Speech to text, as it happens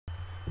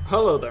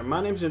Hello there, my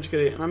name's Ninja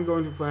Kitty, and I'm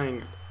going to be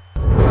playing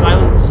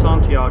Silent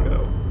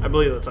Santiago. I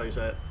believe that's how you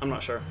say it. I'm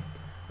not sure.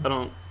 I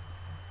don't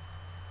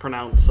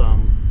pronounce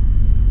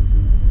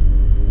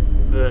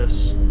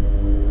this.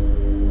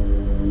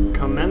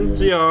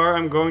 Commenciar,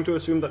 I'm going to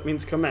assume that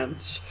means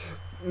commence,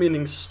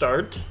 meaning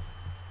start,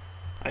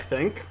 I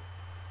think.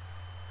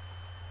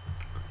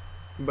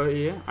 But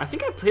yeah, I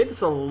think I played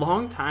this a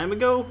long time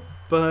ago,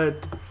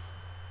 but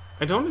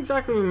I don't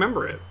exactly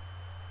remember it.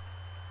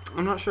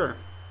 I'm not sure.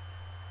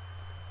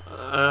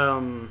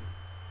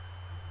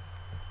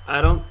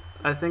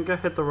 I think I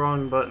hit the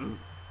wrong button.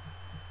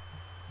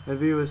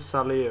 Maybe it was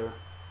salir.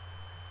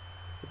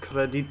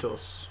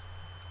 Creditos.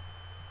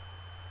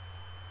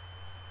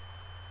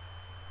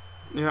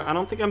 Yeah, I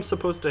don't think I'm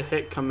supposed to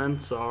hit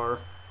comenzar.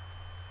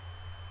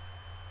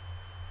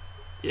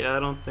 Yeah, I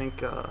don't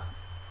think,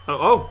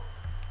 oh!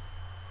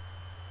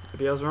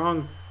 Maybe I was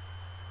wrong.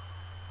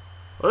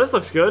 Well, this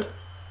looks good.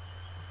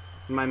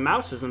 My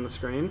mouse is in the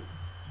screen.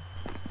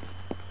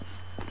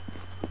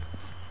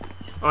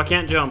 Oh, I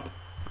can't jump.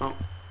 Oh.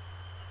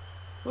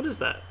 What is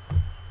that?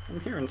 I'm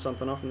hearing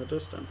something off in the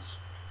distance.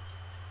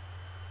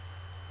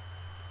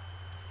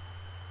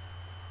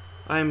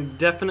 I'm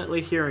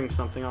definitely hearing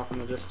something off in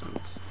the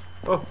distance.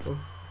 Oh.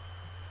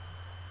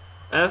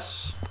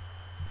 S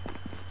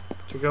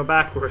to go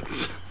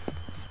backwards.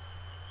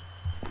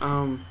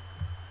 Can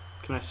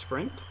I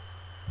sprint?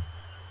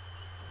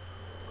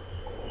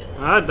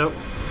 Nope.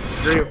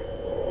 Screw you.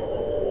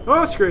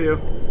 Oh, screw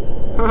you.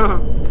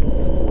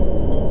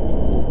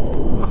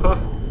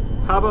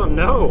 How about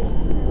no?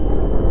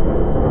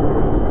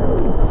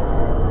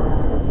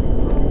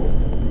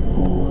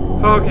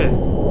 Okay.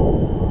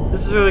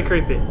 This is really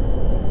creepy.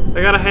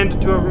 I gotta hand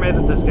it to whoever made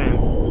it this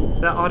game.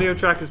 That audio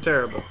track is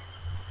terrible.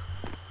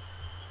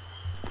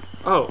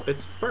 Oh,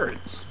 it's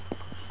birds.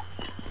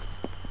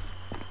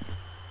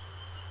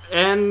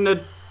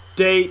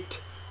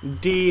 Date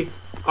D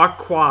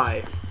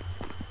aquae.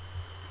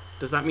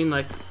 Does that mean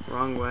like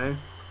wrong way?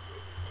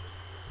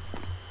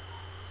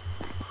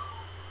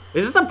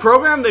 Is this the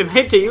program they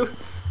made to you?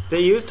 They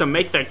used to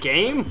make the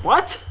game?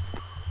 What?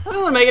 That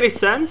doesn't make any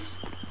sense.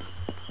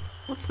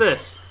 What's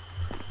this?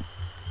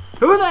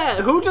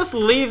 Who just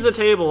leaves a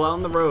table out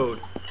on the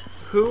road?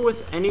 Who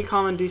with any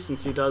common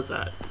decency does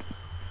that?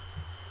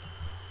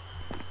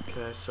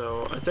 Okay,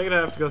 so I think I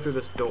have to go through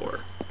this door.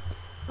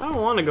 I don't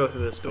want to go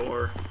through this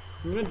door.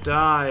 I'm gonna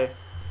die.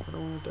 I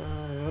don't want to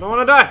die. I don't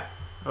want to die.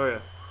 Oh yeah,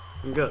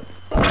 I'm good.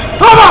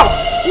 Almost!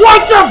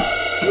 What the?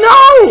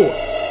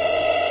 No!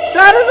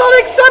 That is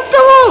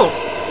unacceptable!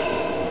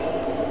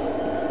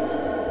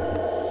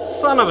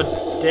 Son of a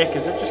dick,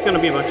 is it just gonna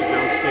be a bunch of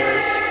jump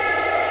scares?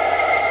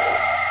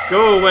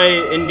 Go away,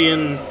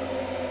 Indian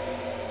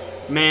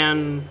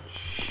man,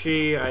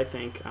 she, I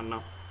think. I don't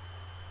know.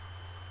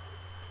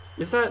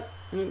 Is that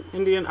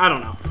Indian? I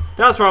don't know.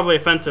 That was probably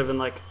offensive in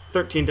like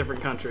 13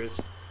 different countries.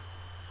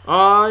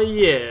 Aw,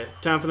 yeah.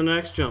 Time for the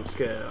next jump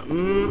scare.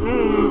 Yummy,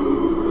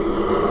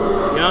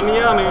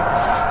 yummy.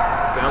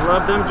 Gotta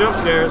love them jump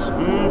scares.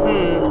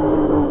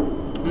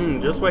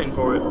 Just waiting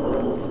for it.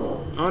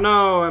 Oh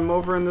no, I'm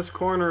over in this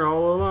corner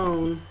all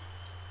alone.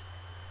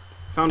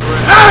 Found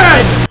bread.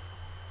 Hey!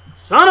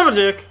 Son of a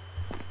dick!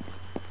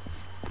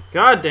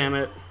 God damn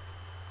it.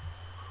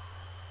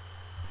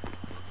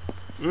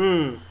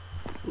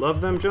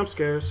 Love them jump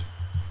scares. Is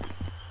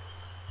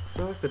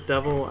that like the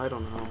devil? I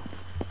don't know.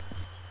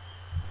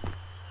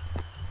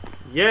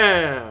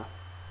 Yeah!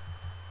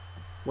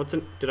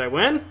 Did I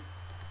win?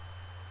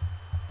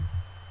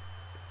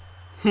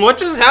 What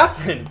just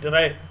happened?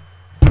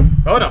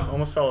 Oh no,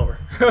 almost fell over.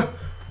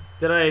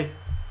 Did I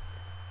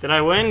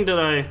win? Did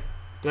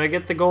I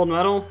get the gold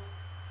medal?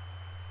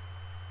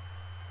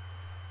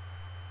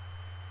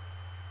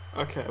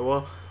 Okay,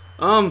 well,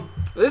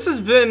 this has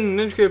been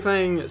Ninja Kitty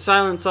playing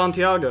Silent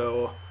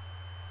Santiago.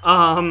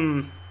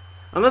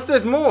 Unless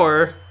there's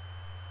more,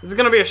 this is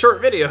gonna be a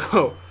short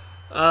video.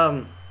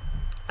 I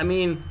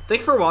mean, thank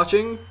you for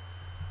watching.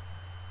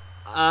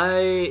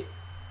 I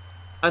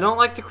don't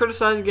like to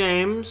criticize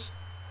games,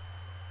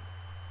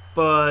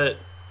 but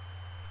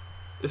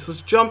this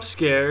was jump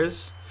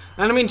scares,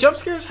 and I mean, jump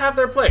scares have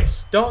their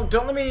place. Don't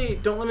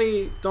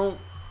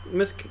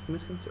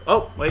misconstrue.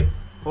 Oh, wait,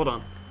 hold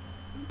on.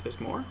 There's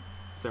more?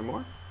 Is there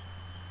more?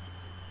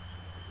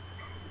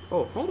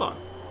 Oh, hold on.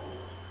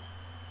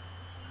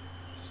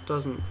 This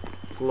doesn't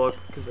look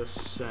the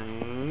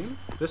same.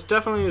 This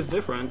definitely is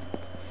different.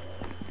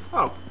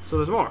 Oh, so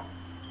there's more.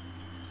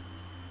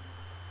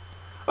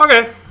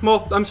 Okay,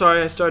 well, I'm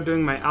sorry I started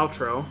doing my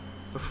outro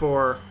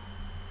before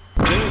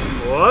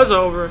it was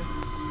over.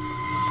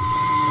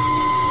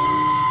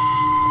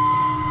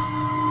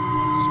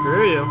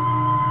 Screw you.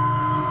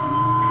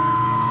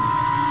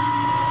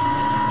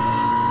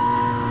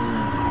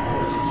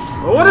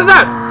 Oh, what is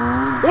that?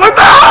 What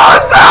the hell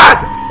is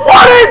that?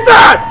 What is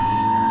that?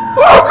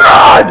 Oh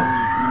god!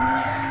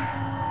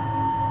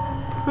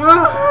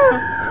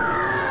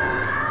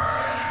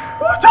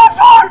 What the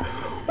fuck?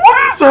 What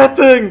is that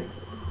thing?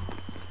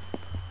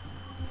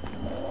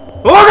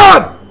 Oh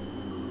god!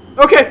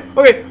 Okay,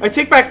 I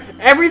take back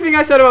everything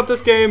I said about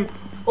this game.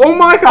 Oh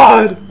my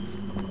god!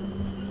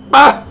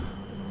 I'm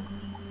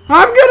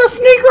gonna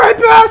sneak right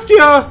past you!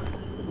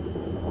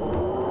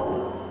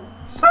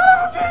 Son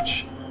of a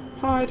bitch!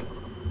 Hide.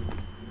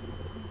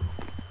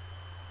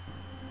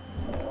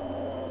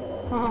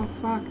 Oh,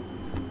 fuck.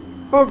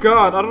 Oh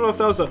god, I don't know if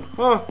that was a...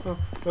 Oh,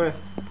 wait.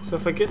 So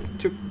if I get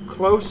too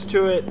close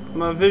to it,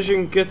 my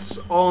vision gets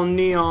all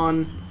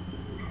neon.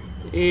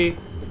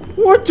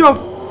 What the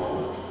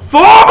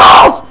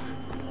balls?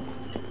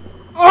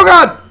 Oh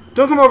god!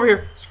 Don't come over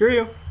here. Screw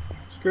you.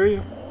 Screw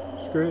you.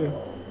 Screw you.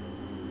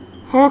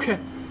 Okay.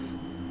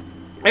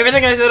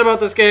 Everything I said about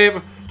this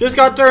game just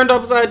got turned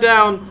upside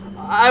down.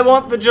 I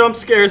want the jump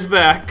scares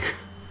back.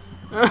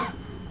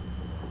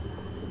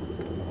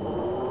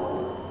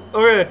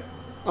 Okay.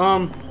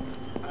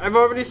 I've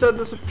already said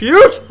this a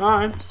few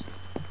times.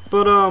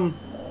 But,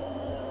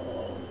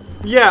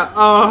 yeah,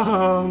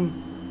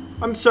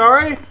 I'm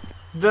sorry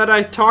that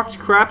I talked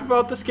crap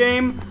about this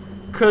game,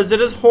 because it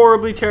is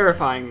horribly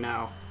terrifying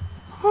now.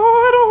 Oh,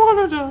 I don't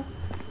want to die.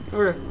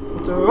 Okay.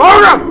 So, oh,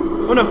 no!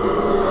 Oh, no.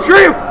 Screw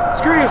you!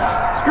 Screw you!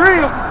 Screw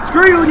you!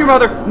 Screw you and your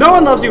mother! No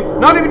one loves you!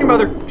 Not even your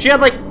mother! She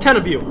had like 10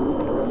 of you!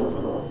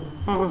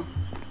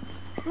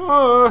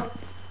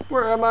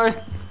 Where am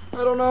I?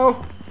 I don't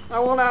know. I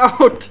want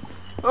out!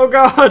 Oh,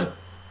 God!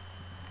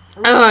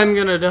 I'm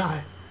gonna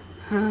die.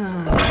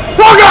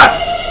 Oh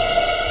god!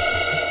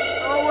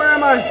 Oh, where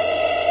am I?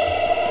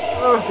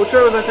 Oh, which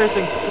way was I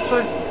facing? This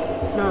way?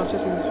 No, I was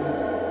facing this way.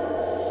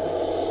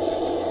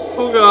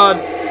 Oh god.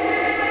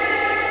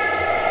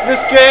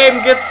 This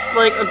game gets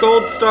like a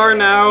gold star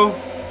now.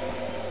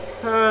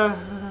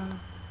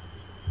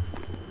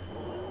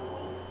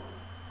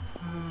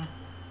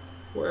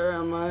 Where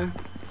am I?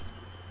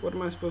 What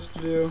am I supposed to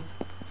do?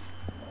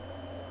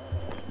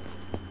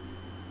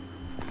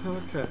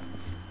 Okay.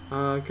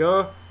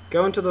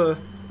 Go into the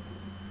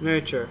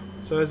nature.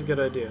 It's always a good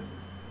idea.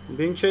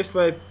 Being chased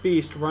by a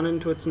beast, run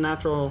into its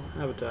natural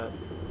habitat.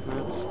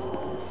 That's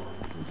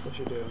what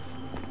you do.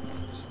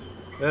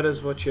 That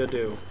is what you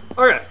do.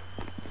 Okay.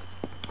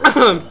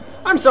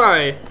 I'm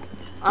sorry.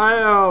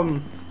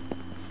 I'm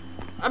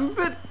a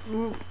bit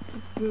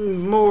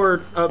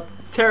more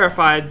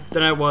terrified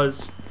than I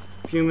was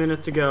a few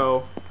minutes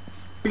ago.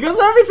 Because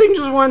everything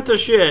just went to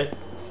shit.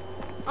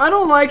 I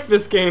don't like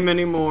this game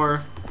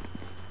anymore.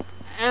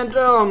 And,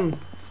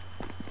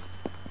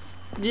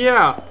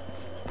 yeah.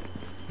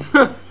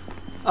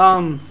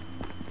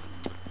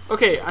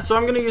 Okay, so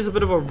I'm gonna use a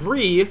bit of a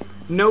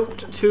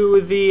note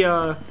to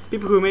the,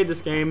 people who made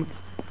this game.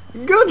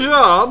 Good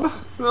job!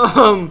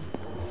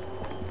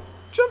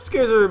 Jump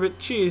scares are a bit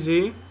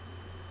cheesy,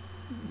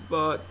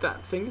 but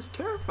that thing is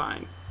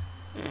terrifying.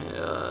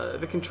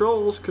 The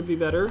controls could be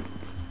better.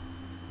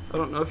 I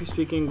don't know if you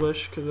speak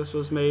English, because this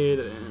was made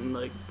in,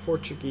 like,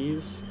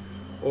 Portuguese,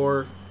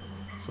 or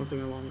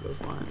something along those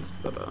lines,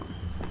 but,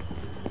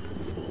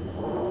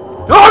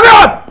 Oh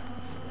god!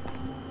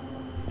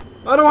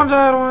 I don't want to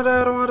die, I don't want to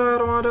die, I don't want to die, I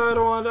don't want to die, I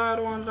don't want to die, I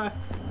don't want to die.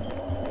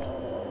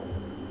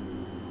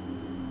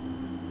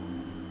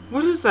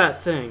 What is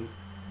that thing?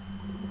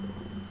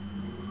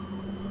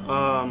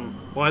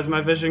 Why is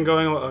my vision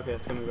going away? Okay,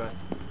 it's coming back.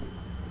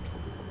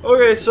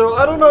 Okay, so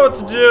I don't know what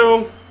to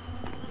do.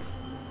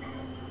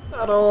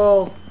 At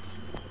all.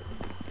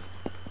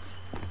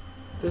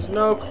 There's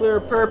no clear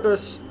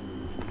purpose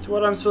to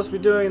what I'm supposed to be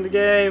doing in the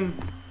game.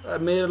 I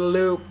made it a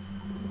loop.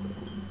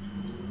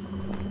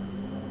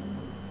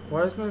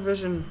 Why is my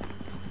vision...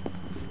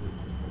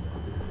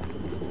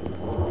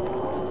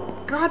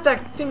 God,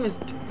 that thing is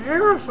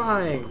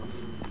terrifying.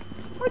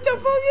 What the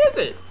fuck is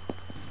it?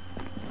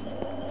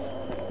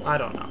 I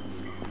don't know.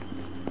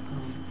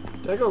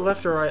 Did I go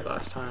left or right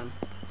last time?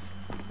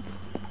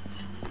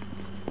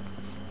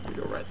 Did I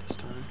go right this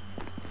time?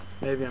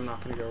 Maybe I'm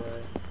not gonna go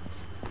right.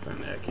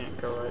 Apparently I can't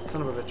go right.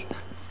 Son of a bitch.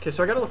 Okay,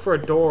 so I gotta look for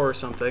a door or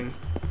something.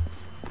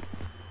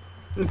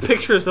 And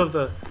pictures of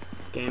the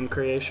game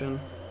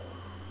creation.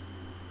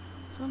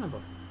 Son of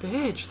a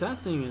bitch, that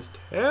thing is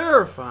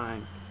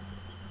terrifying.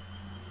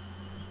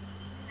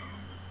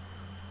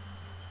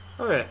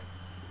 Okay.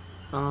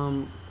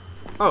 Ooh,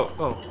 hold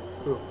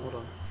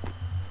on.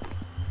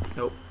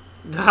 Nope.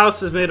 The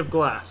house is made of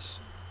glass.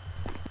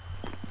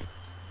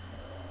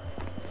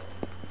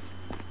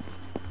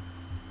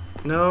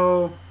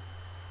 No.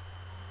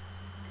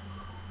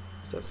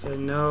 Does that say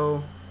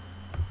no?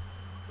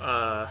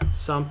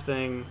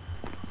 Something.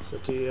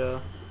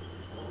 Satya.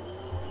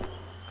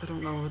 I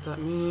don't know what that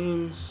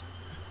means.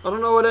 I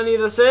don't know what any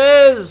of this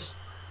is!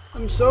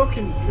 I'm so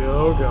confused.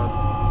 Oh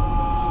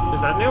god.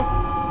 Is that new?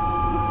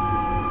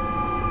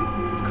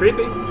 It's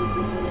creepy. I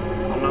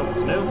don't know if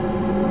it's new.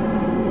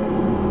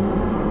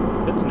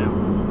 It's new.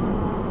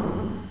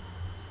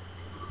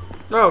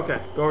 Oh,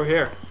 okay. Go over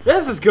here.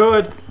 This is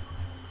good!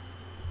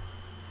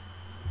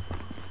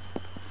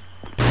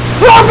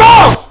 Oh,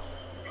 balls!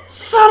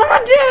 Son of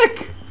a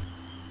dick!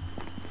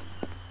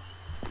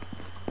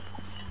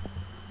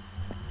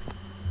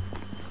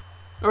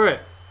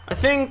 Alright, I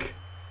think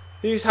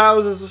these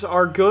houses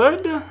are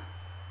good.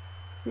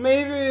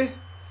 Maybe.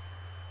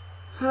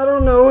 I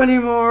don't know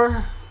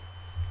anymore.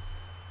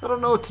 I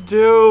don't know what to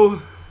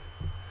do.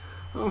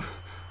 Oh,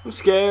 I'm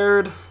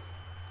scared.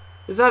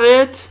 Is that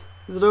it?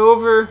 Is it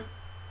over?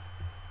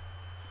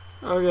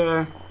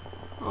 Okay.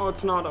 Oh,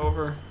 it's not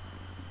over.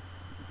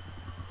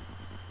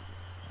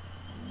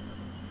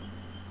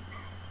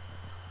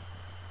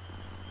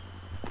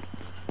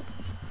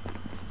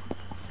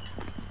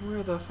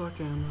 Where the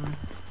fuck am I?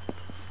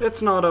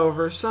 It's not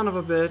over, son of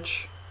a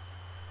bitch.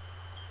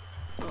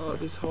 Oh,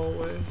 these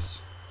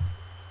hallways.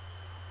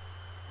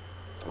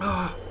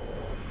 Oh.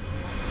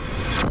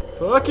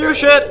 Fuck your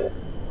shit!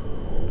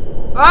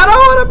 I don't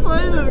want to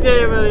play this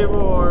game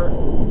anymore!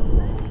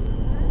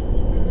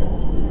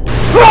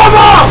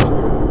 Vamos!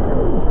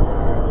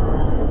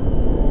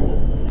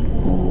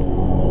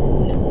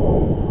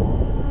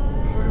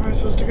 Where am I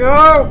supposed to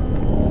go?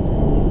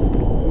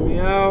 Let me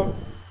out.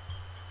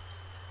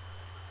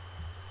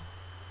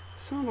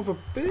 Son of a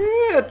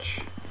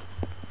bitch!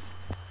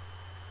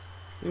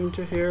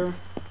 Into here.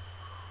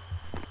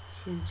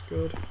 Seems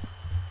good.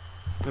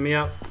 Let me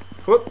out.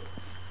 Whoop!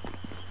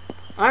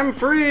 I'm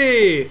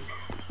free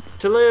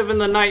to live in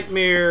the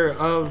nightmare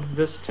of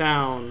this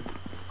town.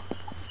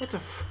 What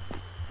the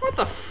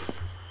f?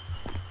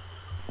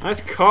 Nice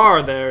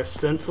car there,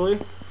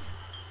 Stintley.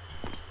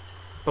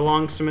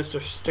 Belongs to Mr.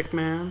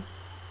 Stickman.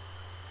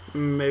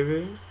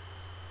 Maybe.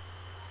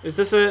 Is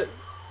this it?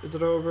 Is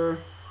it over?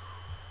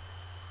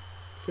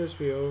 Please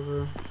be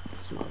over.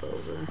 It's not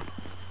over.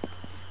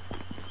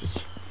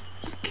 Just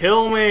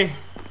kill me.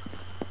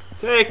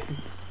 Take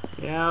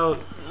me out.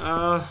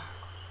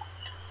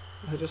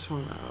 I just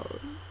want out.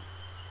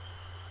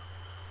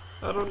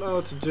 I don't know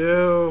what to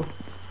do.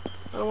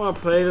 I don't want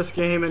to play this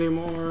game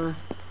anymore.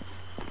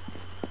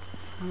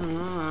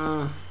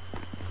 I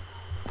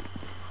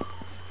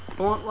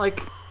want like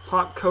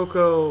hot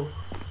cocoa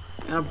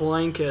and a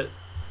blanket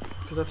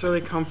because that's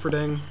really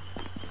comforting.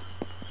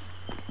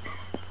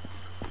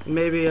 And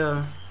maybe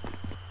a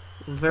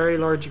very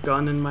large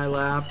gun in my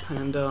lap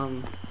and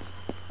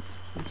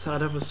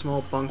inside of a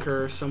small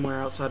bunker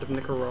somewhere outside of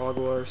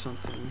Nicaragua or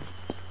something.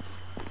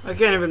 I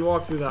can't even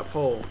walk through that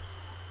pole.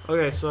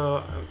 Okay,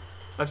 so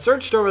I've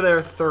searched over there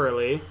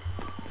thoroughly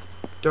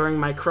during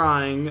my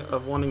crying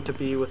of wanting to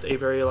be with a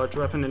very large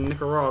weapon in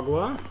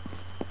Nicaragua.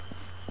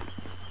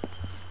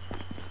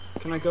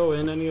 Can I go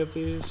in any of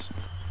these?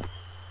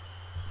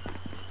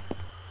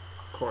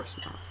 Of course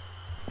not.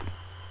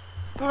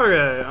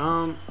 Okay,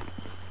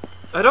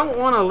 I don't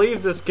want to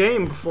leave this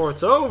game before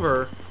it's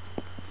over,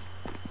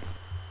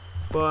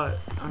 but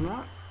I'm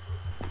not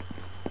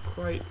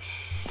quite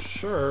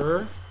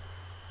sure.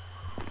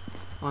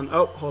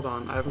 Oh, hold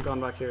on. I haven't gone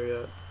back here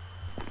yet.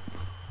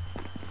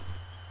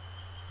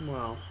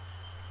 Well.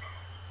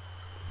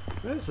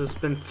 This has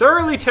been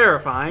thoroughly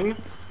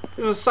terrifying.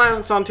 This is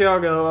Silent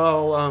Santiago.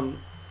 I'll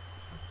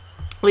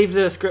leave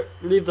the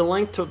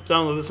link to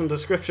download this in the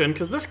description,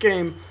 because this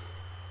game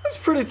is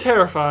pretty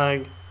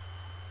terrifying.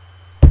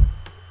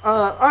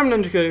 I'm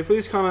Ninja Goody.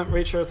 Please comment,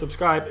 rate, share,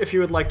 subscribe if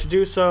you would like to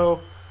do so.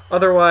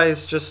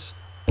 Otherwise, just,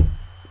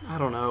 I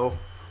don't know,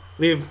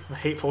 leave a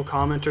hateful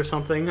comment or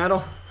something. I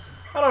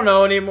don't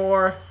know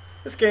anymore.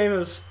 This game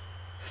has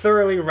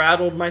thoroughly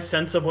rattled my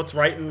sense of what's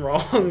right and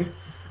wrong.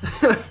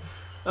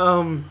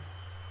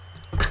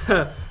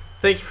 Thank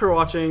you for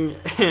watching,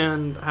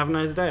 and have a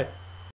nice day.